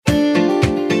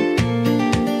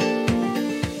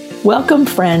Welcome,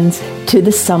 friends, to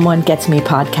the Someone Gets Me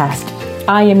podcast.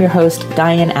 I am your host,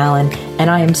 Diane Allen, and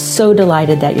I am so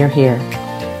delighted that you're here.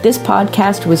 This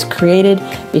podcast was created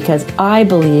because I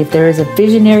believe there is a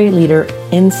visionary leader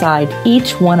inside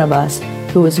each one of us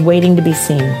who is waiting to be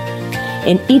seen.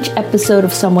 In each episode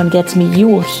of Someone Gets Me, you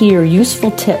will hear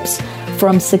useful tips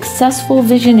from successful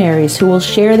visionaries who will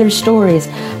share their stories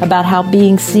about how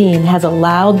being seen has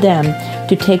allowed them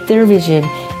to take their vision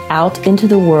out into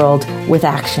the world with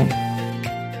action.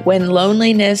 When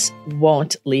loneliness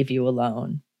won't leave you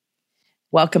alone.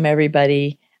 Welcome,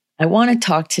 everybody. I want to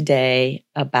talk today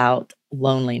about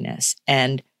loneliness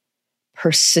and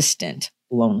persistent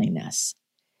loneliness.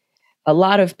 A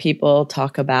lot of people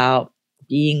talk about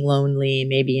being lonely,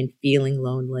 maybe and feeling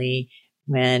lonely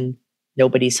when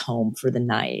nobody's home for the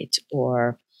night.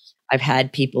 Or I've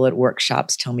had people at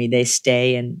workshops tell me they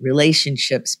stay in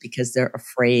relationships because they're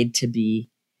afraid to be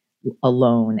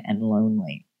alone and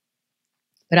lonely.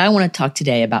 But I want to talk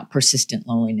today about persistent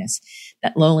loneliness,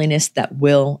 that loneliness that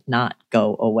will not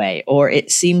go away, or it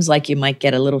seems like you might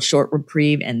get a little short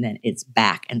reprieve and then it's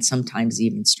back, and sometimes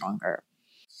even stronger.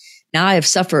 Now, I have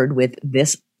suffered with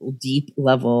this deep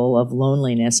level of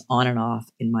loneliness on and off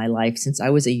in my life since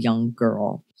I was a young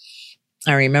girl.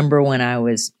 I remember when I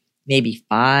was maybe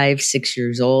 5, 6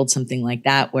 years old, something like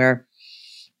that, where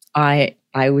I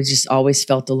was just always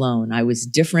felt alone. I was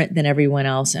different than everyone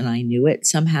else, and I knew it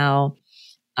somehow.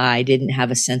 I didn't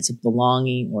have a sense of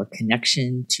belonging or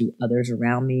connection to others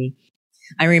around me.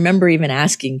 I remember even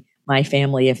asking my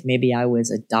family if maybe I was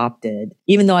adopted,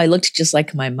 even though I looked just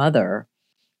like my mother.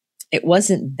 It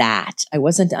wasn't that. I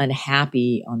wasn't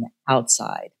unhappy on the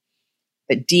outside,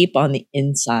 but deep on the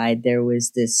inside, there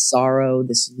was this sorrow,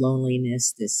 this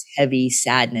loneliness, this heavy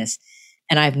sadness,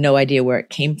 and I have no idea where it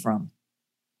came from.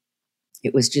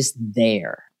 It was just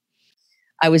there.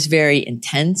 I was very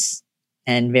intense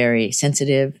and very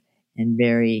sensitive and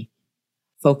very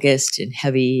focused and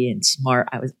heavy and smart.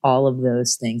 I was all of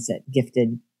those things that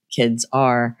gifted kids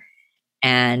are.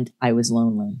 And I was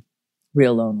lonely,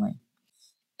 real lonely.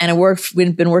 And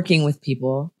we've been working with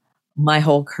people my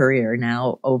whole career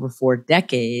now, over 4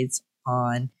 decades,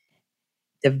 on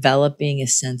developing a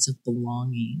sense of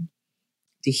belonging,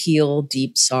 to heal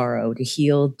deep sorrow, to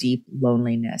heal deep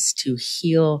loneliness, to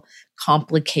heal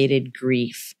complicated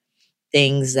grief,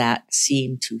 things that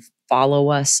seem to follow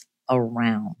us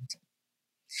around.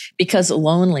 Because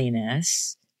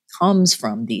loneliness comes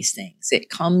from these things. It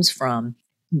comes from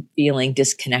feeling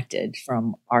disconnected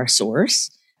from our source,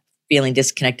 feeling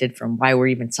disconnected from why we're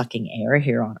even sucking air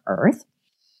here on earth,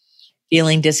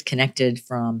 feeling disconnected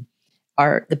from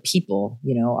the people,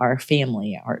 our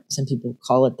family, some people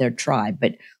call it their tribe,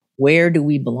 but where do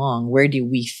we belong? Where do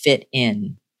we fit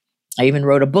in? I even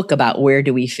wrote a book about where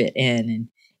do we fit in, and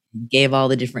gave all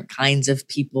the different kinds of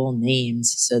people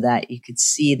names so that you could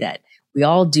see that we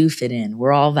all do fit in.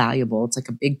 We're all valuable. It's like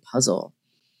a big puzzle.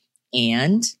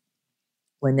 And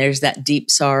when there's that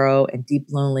deep sorrow and deep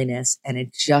loneliness and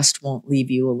it just won't leave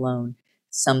you alone,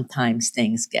 sometimes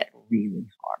things get really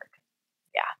hard.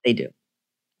 Yeah, they do.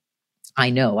 I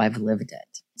know, I've lived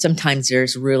it. Sometimes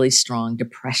there's really strong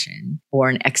depression or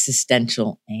an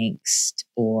existential angst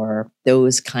or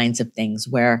those kinds of things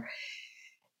where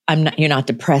you're not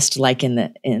depressed like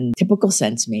in typical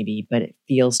sense maybe, but it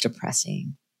feels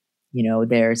depressing.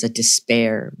 There's a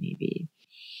despair maybe.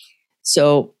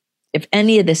 So if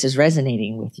any of this is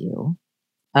resonating with you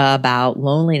about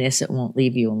loneliness, it won't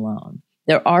leave you alone.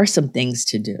 There are some things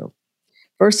to do.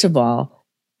 First of all,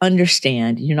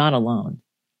 understand you're not alone.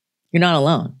 You're not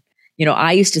alone.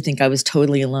 I used to think I was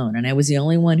totally alone and I was the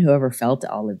only one who ever felt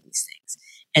all of these things.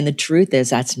 And the truth is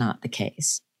that's not the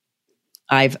case.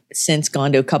 I've since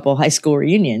gone to a couple high school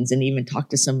reunions and even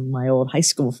talked to some of my old high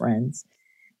school friends,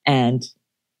 and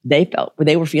they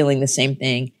were feeling the same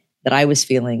thing that I was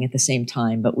feeling at the same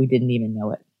time, but we didn't even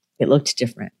know it. It looked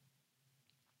different.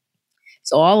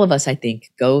 So all of us, I think,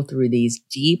 go through these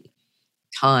deep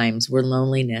times where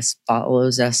loneliness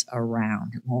follows us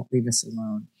around. It won't leave us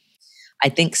alone. I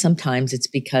think sometimes it's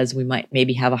because we might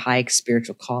maybe have a high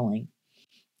spiritual calling.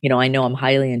 I know I'm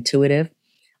highly intuitive.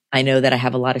 I know that I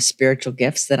have a lot of spiritual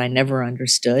gifts that I never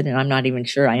understood, and I'm not even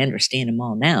sure I understand them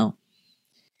all now.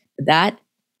 But that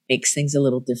makes things a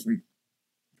little different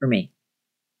for me.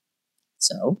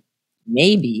 So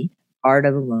maybe part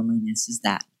of the loneliness is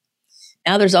that.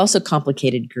 Now, there's also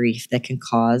complicated grief that can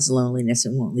cause loneliness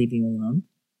and won't leave you alone.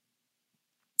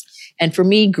 And for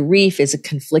me, grief is a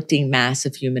conflicting mass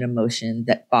of human emotion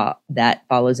that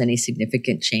follows any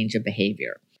significant change of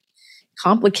behavior.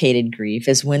 Complicated grief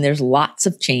is when there's lots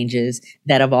of changes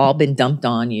that have all been dumped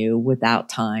on you without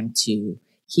time to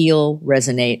heal,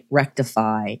 resonate,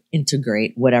 rectify,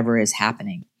 integrate whatever is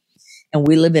happening. And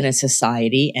we live in a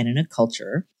society and in a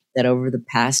culture that over the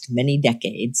past many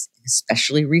decades,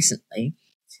 especially recently,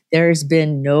 there has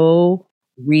been no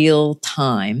real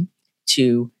time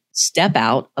to step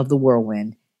out of the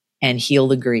whirlwind and heal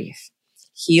the grief.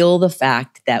 Heal the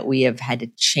fact that we have had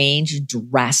to change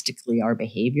drastically our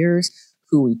behaviors,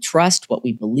 who we trust, what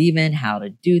we believe in, how to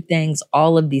do things,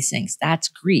 all of these things. That's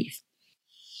grief.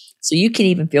 So you can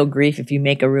even feel grief if you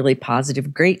make a really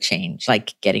positive, great change,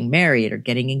 like getting married or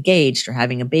getting engaged or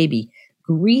having a baby.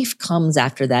 Grief comes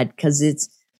after that because it's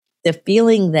the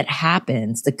feeling that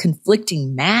happens, the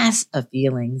conflicting mass of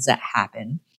feelings that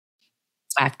happen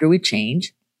after we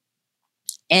change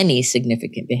any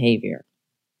significant behavior.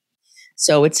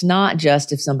 So it's not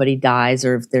just if somebody dies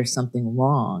or if there's something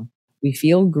wrong. We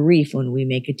feel grief when we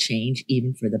make a change,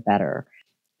 even for the better.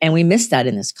 And we miss that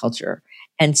in this culture.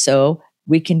 And so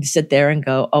we can sit there and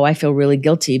go, oh, I feel really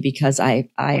guilty because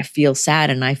I feel sad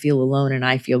and I feel alone and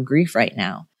I feel grief right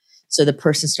now. So the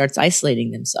person starts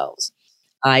isolating themselves.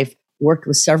 I've worked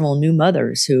with several new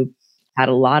mothers who had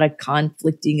a lot of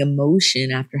conflicting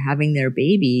emotion after having their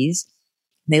babies.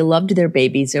 They loved their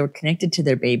babies. They were connected to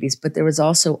their babies, but there was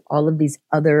also all of these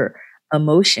other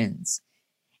emotions.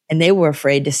 And they were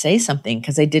afraid to say something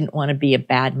because they didn't want to be a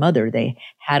bad mother. They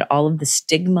had all of the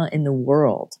stigma in the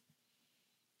world.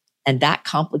 And that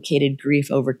complicated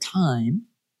grief over time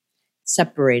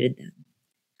separated them,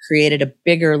 created a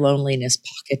bigger loneliness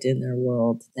pocket in their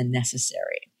world than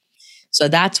necessary. So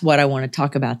that's what I want to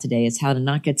talk about today, is how to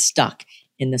not get stuck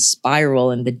in the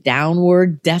spiral and the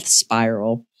downward death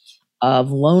spiral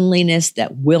of loneliness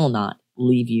that will not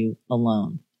leave you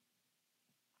alone.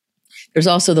 There's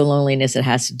also the loneliness that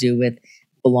has to do with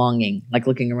belonging, like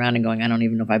looking around and going, I don't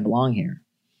even know if I belong here.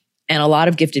 And a lot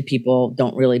of gifted people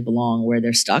don't really belong where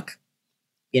they're stuck,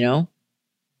 and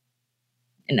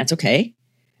that's okay.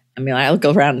 I mean, I'll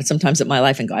go around sometimes in my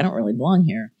life and go, I don't really belong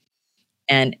here.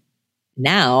 And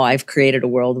now I've created a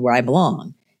world where I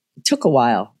belong. It took a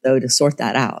while, though, to sort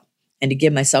that out and to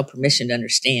give myself permission to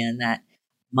understand that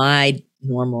my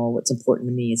normal, what's important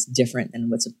to me, is different than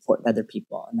what's important to other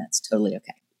people. And that's totally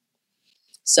okay.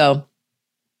 So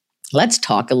let's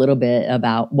talk a little bit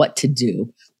about what to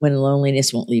do when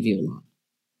loneliness won't leave you alone.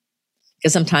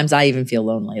 Because sometimes I even feel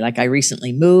lonely. Like I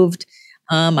recently moved.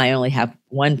 I only have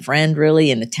one friend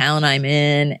really in the town I'm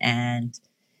in. And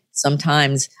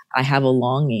sometimes I have a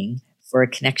longing for a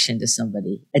connection to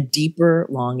somebody, a deeper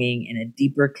longing and a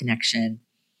deeper connection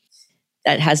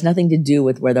that has nothing to do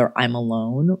with whether I'm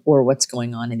alone or what's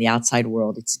going on in the outside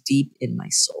world. It's deep in my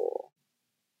soul.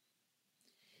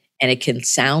 And it can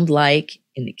sound like,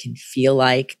 and it can feel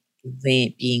like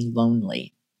being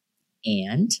lonely.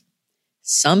 And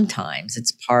sometimes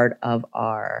it's part of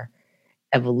our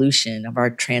evolution, of our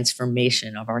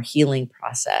transformation, of our healing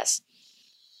process.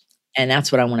 And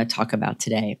that's what I want to talk about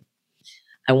today.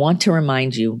 I want to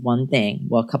remind you one thing.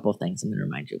 Well, a couple of things I'm going to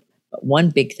remind you. But one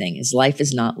big thing is life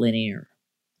is not linear.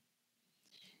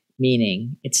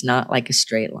 Meaning it's not like a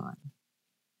straight line.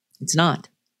 It's not.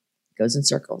 It goes in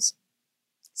circles.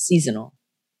 Seasonal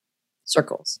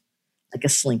circles, like a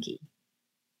slinky.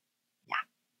 Yeah.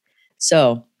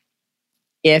 So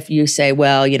if you say,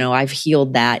 well, I've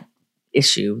healed that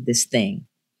issue, this thing,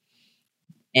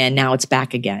 and now it's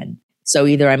back again. So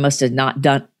either I must have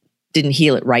didn't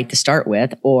heal it right to start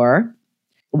with, or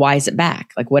why is it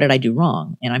back? Like, what did I do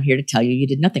wrong? And I'm here to tell you, you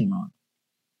did nothing wrong.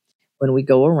 When we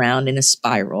go around in a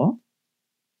spiral,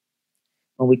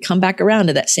 when we come back around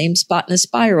to that same spot in a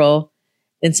spiral,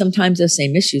 then sometimes those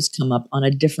same issues come up on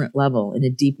a different level, in a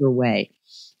deeper way,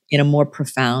 in a more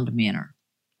profound manner,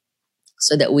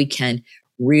 so that we can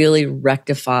really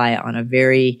rectify on a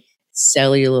very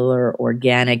cellular,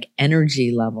 organic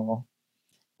energy level,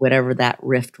 whatever that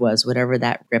rift was, whatever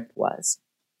that rip was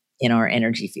in our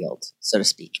energy field, so to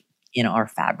speak, in our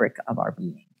fabric of our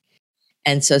being.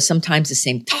 And so sometimes the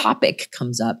same topic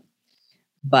comes up,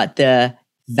 but the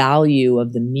value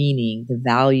of the meaning, the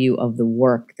value of the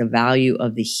work, the value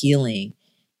of the healing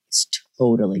is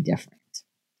totally different.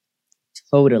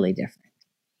 Totally different.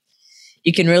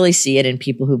 You can really see it in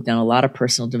people who've done a lot of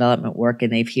personal development work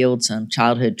and they've healed some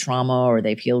childhood trauma, or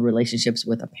they've healed relationships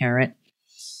with a parent.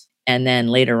 And then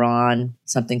later on,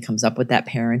 something comes up with that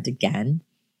parent again,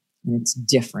 and it's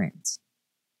different.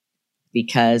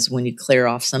 Because when you clear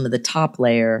off some of the top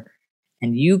layer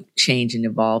and you change and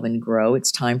evolve and grow,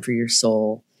 it's time for your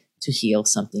soul to heal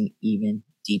something even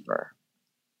deeper.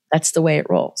 That's the way it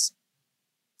rolls.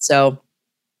 So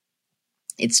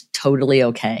it's totally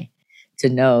okay to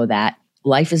know that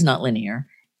life is not linear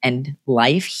and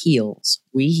life heals.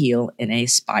 We heal in a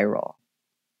spiral.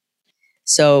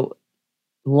 So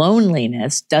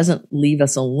loneliness doesn't leave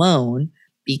us alone,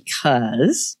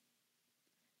 because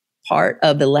part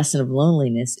of the lesson of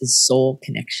loneliness is soul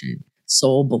connection,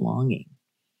 soul belonging.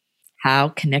 How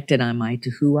connected am I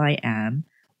to who I am,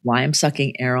 why I'm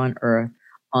sucking air on earth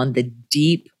on the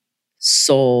deep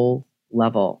soul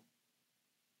level?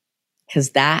 Because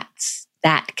that's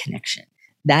that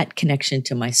connection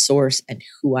to my source and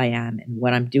who I am and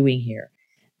what I'm doing here.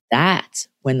 That's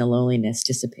when the loneliness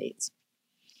dissipates.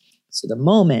 So the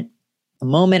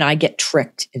moment I get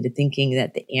tricked into thinking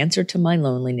that the answer to my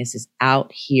loneliness is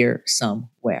out here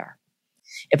somewhere.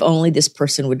 If only this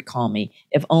person would call me,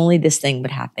 if only this thing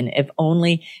would happen, if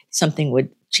only something would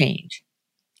change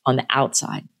on the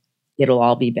outside, it'll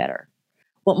all be better.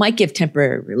 Well, it might give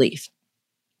temporary relief.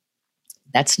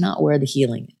 That's not where the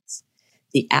healing is.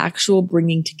 The actual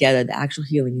bringing together, the actual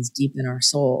healing is deep in our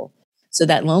soul. So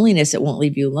that loneliness that won't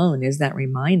leave you alone is that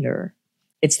reminder.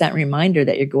 It's that reminder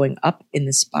that you're going up in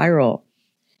the spiral.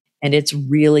 And it's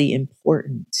really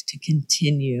important to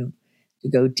continue to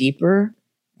go deeper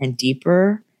and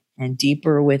deeper and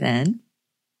deeper within,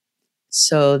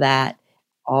 so that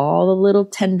all the little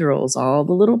tendrils, all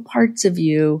the little parts of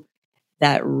you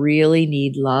that really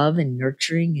need love and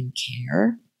nurturing and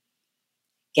care,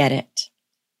 get it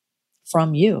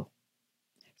from you,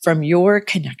 from your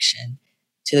connection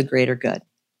to the greater good.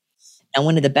 And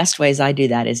one of the best ways I do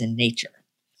that is in nature,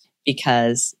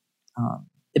 because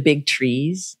the big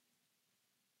trees,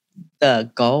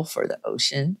 the Gulf or the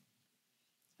ocean,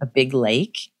 a big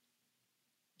lake,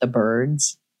 the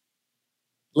birds,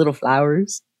 little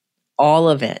flowers, all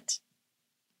of it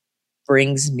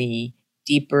brings me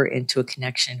deeper into a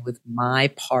connection with my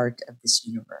part of this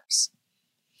universe.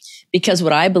 Because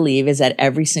what I believe is that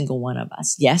every single one of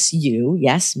us, yes, you,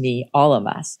 yes, me, all of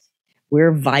us,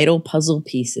 we're vital puzzle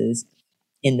pieces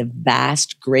in the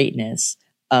vast greatness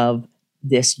of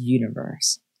this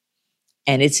universe.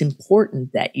 And it's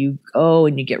important that you go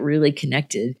and you get really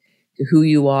connected to who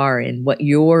you are and what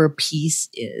your piece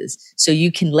is, so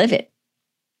you can live it.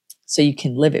 So you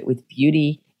can live it with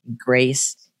beauty and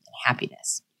grace and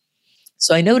happiness.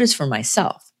 So I noticed for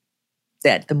myself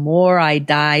that the more I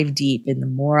dive deep and the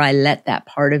more I let that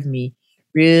part of me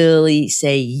really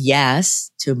say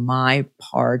yes to my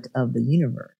part of the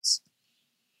universe,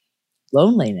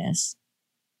 loneliness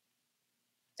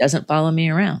doesn't follow me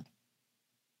around.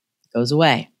 It goes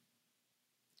away.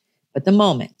 But the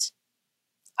moment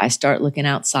I start looking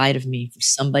outside of me for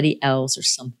somebody else or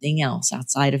something else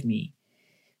outside of me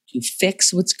to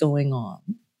fix what's going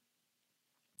on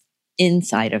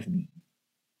inside of me,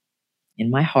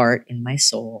 in my heart, in my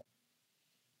soul,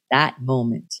 that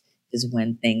moment is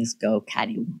when things go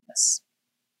cattywampus.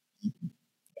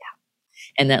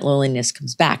 And that loneliness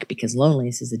comes back, because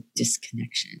loneliness is a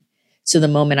disconnection. So the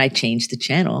moment I change the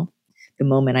channel, the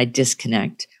moment I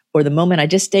disconnect, or the moment I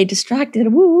just stay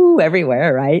distracted, woo,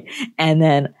 everywhere, right? And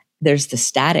then there's the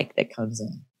static that comes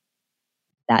in.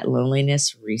 That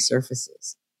loneliness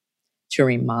resurfaces to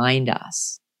remind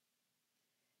us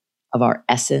of our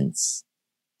essence,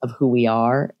 of who we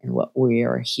are and what we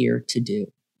are here to do.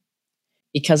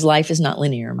 Because life is not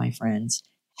linear, my friends.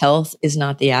 Health is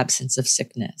not the absence of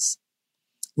sickness.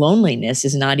 Loneliness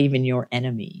is not even your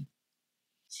enemy.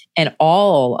 And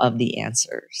all of the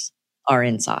answers are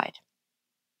inside.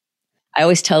 I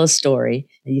always tell a story.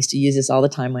 I used to use this all the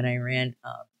time when I ran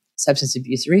substance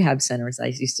abuse rehab centers. I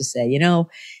used to say,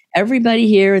 everybody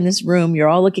here in this room, you're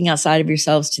all looking outside of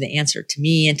yourselves to the answer, to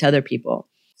me and to other people.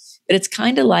 But it's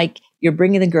kind of like you're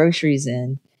bringing the groceries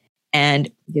in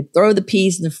and you throw the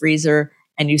peas in the freezer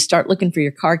and you start looking for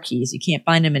your car keys. You can't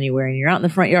find them anywhere, and you're out in the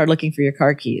front yard looking for your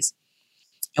car keys.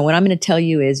 And what I'm going to tell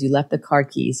you is you left the car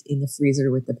keys in the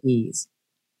freezer with the peas.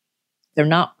 They're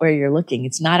not where you're looking.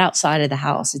 It's not outside of the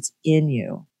house. It's in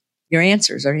you. Your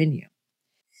answers are in you.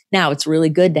 Now, it's really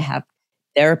good to have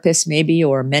therapists maybe,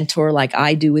 or a mentor like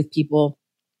I do with people,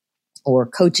 or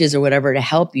coaches or whatever, to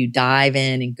help you dive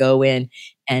in and go in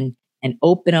and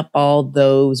open up all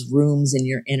those rooms in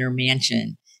your inner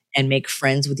mansion and make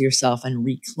friends with yourself and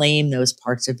reclaim those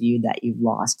parts of you that you've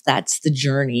lost. That's the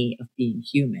journey of being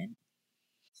human.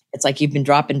 It's like you've been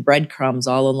dropping breadcrumbs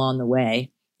all along the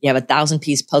way. You have a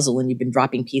 1,000-piece puzzle and you've been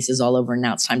dropping pieces all over, and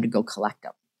now it's time to go collect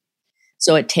them.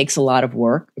 So it takes a lot of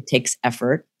work. It takes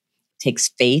effort. It takes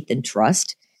faith and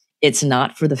trust. It's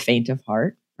not for the faint of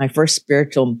heart. My first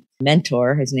spiritual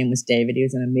mentor, his name was David. He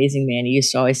was an amazing man. He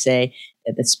used to always say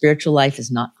that the spiritual life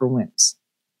is not for wimps.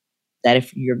 That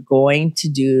if you're going to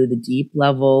do the deep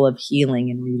level of healing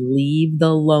and relieve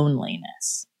the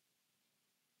loneliness,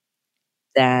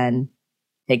 then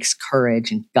it takes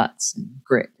courage and guts and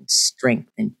grit and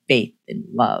strength and faith and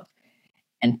love.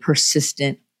 and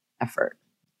persistent effort.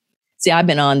 See, I've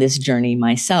been on this journey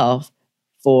myself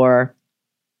for,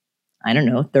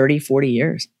 30, 40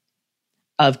 years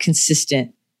of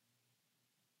consistent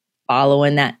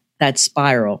following that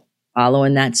spiral.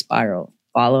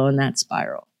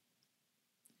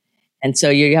 And so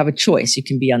you have a choice. You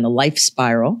can be on the life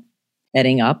spiral,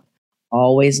 heading up,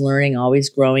 always learning,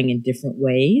 always growing in different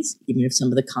ways. Even if some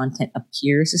of the content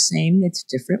appears the same, it's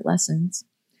different lessons.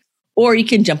 Or you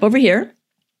can jump over here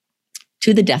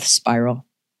to the death spiral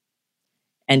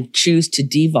and choose to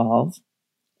devolve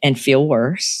and feel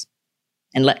worse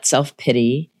and let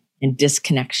self-pity and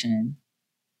disconnection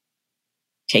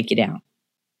take you down.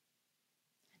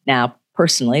 Now,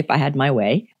 personally, if I had my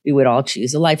way, we would all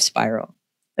choose a life spiral,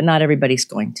 but not everybody's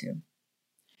going to.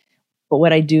 But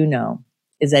what I do know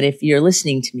is that if you're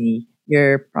listening to me,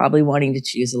 you're probably wanting to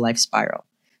choose a life spiral.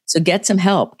 So get some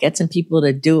help, get some people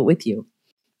to do it with you.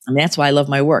 And that's why I love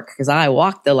my work, because I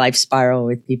walk the life spiral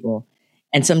with people.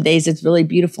 And some days it's really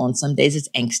beautiful, and some days it's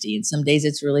angsty, and some days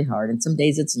it's really hard, and some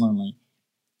days it's lonely.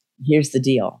 Here's the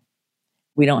deal.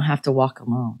 We don't have to walk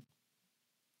alone.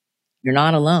 You're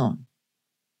not alone.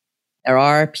 There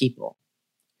are people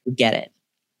who get it.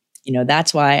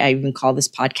 That's why I even call this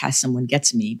podcast Someone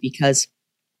Gets Me, because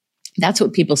that's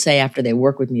what people say after they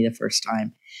work with me the first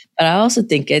time. But I also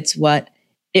think it's what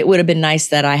it would have been nice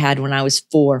that I had when I was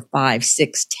 4, 5,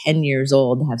 6, 10 years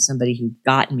old, to have somebody who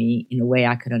got me in a way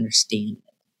I could understand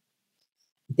it.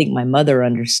 I think my mother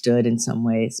understood in some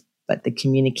ways, but the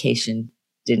communication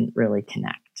didn't really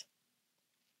connect.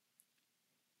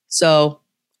 So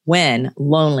when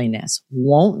loneliness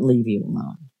won't leave you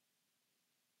alone,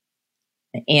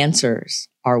 the answers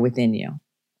are within you.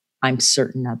 I'm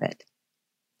certain of it.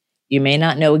 You may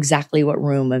not know exactly what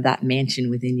room of that mansion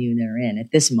within you they're in.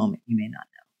 At this moment, you may not know.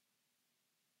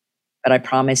 But I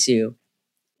promise you,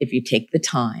 if you take the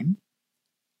time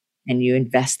and you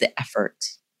invest the effort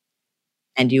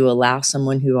and you allow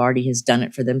someone who already has done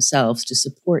it for themselves to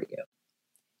support you,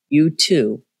 you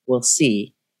too will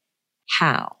see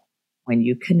how, when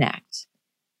you connect,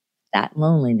 that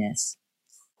loneliness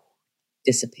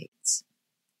dissipates.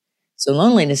 So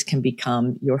loneliness can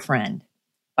become your friend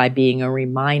by being a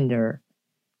reminder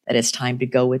that it's time to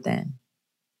go within.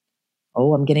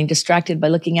 Oh, I'm getting distracted by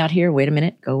looking out here. Wait a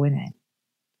minute, go within.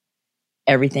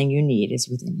 Everything you need is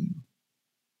within you.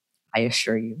 I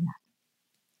assure you that.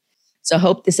 So I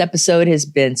hope this episode has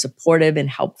been supportive and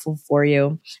helpful for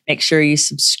you. Make sure you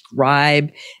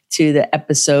subscribe to the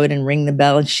episode and ring the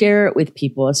bell and share it with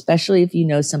people, especially if you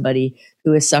know somebody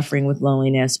who is suffering with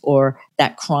loneliness or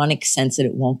that chronic sense that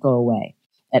it won't go away,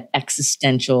 that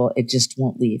existential, it just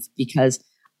won't leave. Because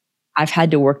I've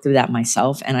had to work through that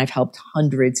myself, and I've helped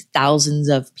hundreds, thousands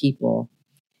of people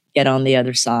get on the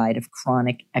other side of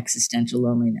chronic existential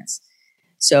loneliness.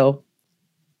 So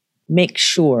make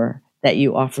sure that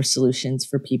you offer solutions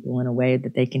for people in a way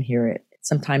that they can hear it.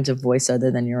 Sometimes a voice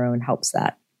other than your own helps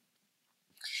that.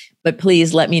 But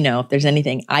please let me know if there's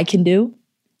anything I can do.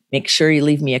 Make sure you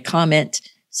leave me a comment,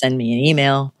 send me an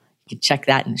email. You can check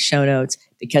that in the show notes,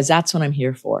 because that's what I'm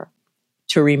here for,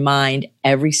 to remind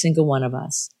every single one of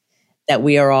us that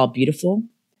we are all beautiful,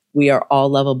 we are all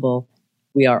lovable,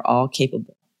 we are all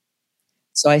capable.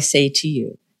 So I say to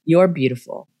you, you're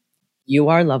beautiful, you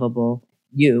are lovable,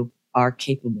 you are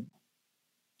capable.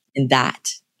 And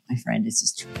that, my friend, is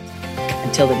just true.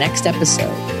 Until the next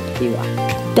episode, be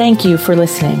well. Thank you for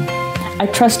listening. I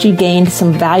trust you gained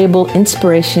some valuable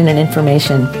inspiration and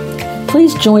information.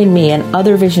 Please join me and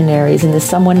other visionaries in the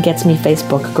Someone Gets Me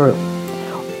Facebook group.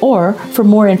 Or for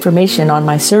more information on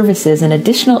my services and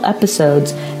additional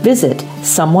episodes, visit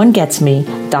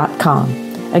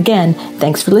someonegetsme.com. Again,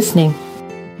 thanks for listening.